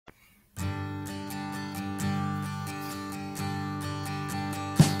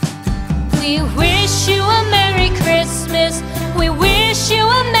We wish you a Merry Christmas. We wish you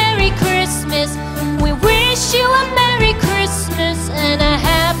a Merry Christmas. We wish you a Merry Christmas and a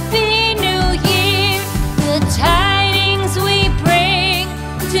Happy New Year. The tidings we bring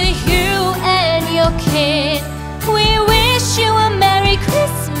to you and your kin. We wish you a Merry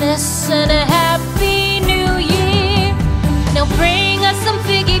Christmas and a Happy New Year. Now bring us some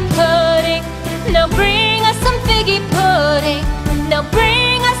figgy pudding. Now bring us some figgy pudding. Now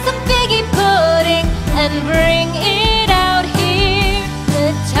bring us some figgy pudding and bring it out here.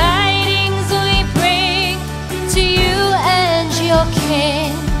 The tidings we bring to you and your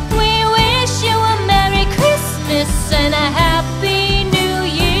kin. We wish you a Merry Christmas and a Happy New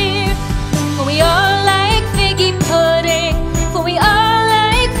Year. For we all like figgy pudding. For we all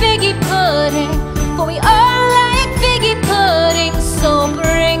like figgy pudding. For we all like figgy pudding. So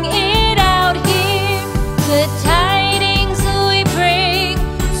bring it out here. The tidings we bring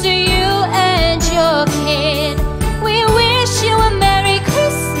to you and your kin. We wish you a Merry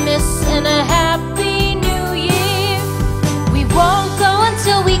Christmas and a Happy New Year. We won't go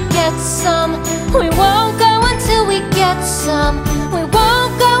until we get some. We won't go until we get some. We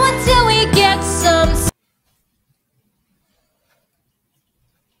won't go until we get some.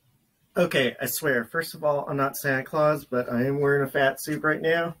 Okay, I swear, first of all, I'm not Santa Claus, but I am wearing a fat suit right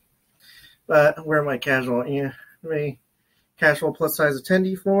now. But I'm wearing my casual plus size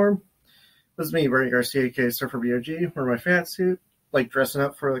attendee form. This is me, Bernie Garcia, aka Surfer BOG, wearing my fat suit, like dressing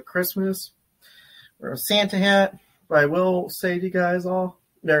up for Christmas. Wearing a Santa hat. But I will say to you guys all,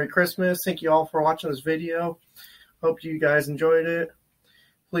 Merry Christmas. Thank you all for watching this video. Hope you guys enjoyed it.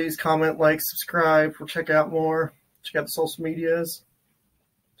 Please comment, like, subscribe, or check out more. Check out the social medias.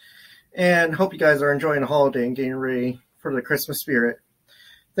 And hope you guys are enjoying the holiday and getting ready for the Christmas spirit.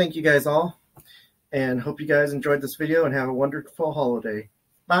 Thank you guys all. And hope you guys enjoyed this video and have a wonderful holiday.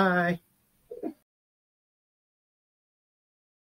 Bye.